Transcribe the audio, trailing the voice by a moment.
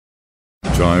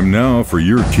Time now for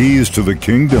your keys to the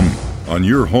kingdom on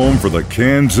your home for the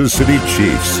Kansas City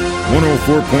Chiefs.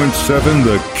 104.7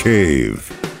 The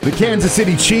Cave. The Kansas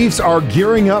City Chiefs are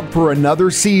gearing up for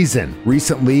another season.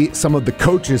 Recently, some of the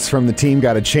coaches from the team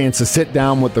got a chance to sit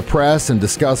down with the press and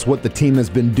discuss what the team has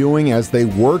been doing as they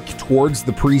work towards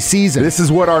the preseason. This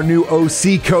is what our new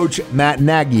OC coach, Matt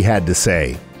Nagy, had to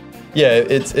say. Yeah,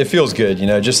 it feels good,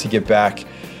 just to get back,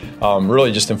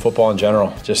 really just in football in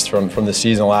general, just from the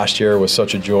season last year was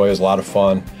such a joy. It was a lot of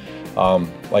fun.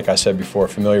 Like I said before,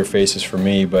 familiar faces for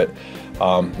me, but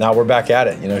now we're back at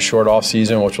it, short off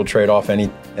season, which will trade off any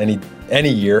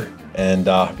year and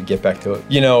get back to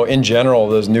it. In general,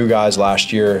 those new guys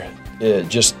last year,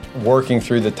 just working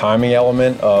through the timing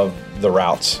element of the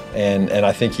routes. And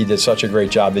I think he did such a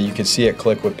great job that you could see it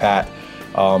click with Pat,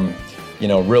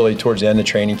 really towards the end of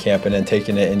training camp and then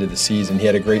taking it into the season. He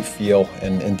had a great feel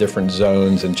in different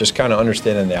zones and just kind of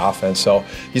understanding the offense. So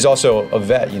he's also a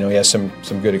vet, he has some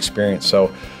good experience.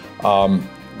 So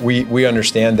we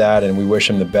understand that and we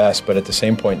wish him the best, but at the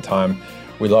same point in time,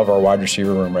 we love our wide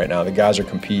receiver room right now. The guys are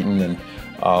competing, and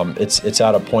it's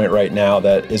at a point right now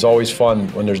that is always fun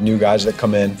when there's new guys that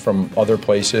come in from other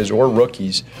places or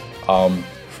rookies,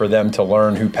 for them to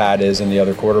learn who Pat is and the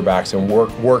other quarterbacks and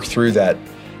work through that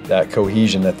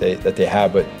cohesion that they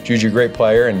have. But Juju, great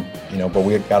player, and but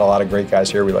we've got a lot of great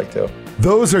guys here we like to.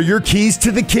 Those are your keys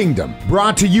to the kingdom,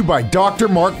 brought to you by Dr.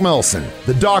 Mark Melson,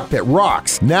 the doc that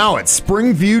rocks, now at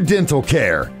Springview Dental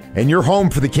Care, and your home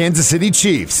for the Kansas City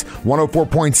Chiefs,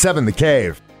 104.7 The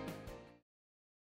Cave.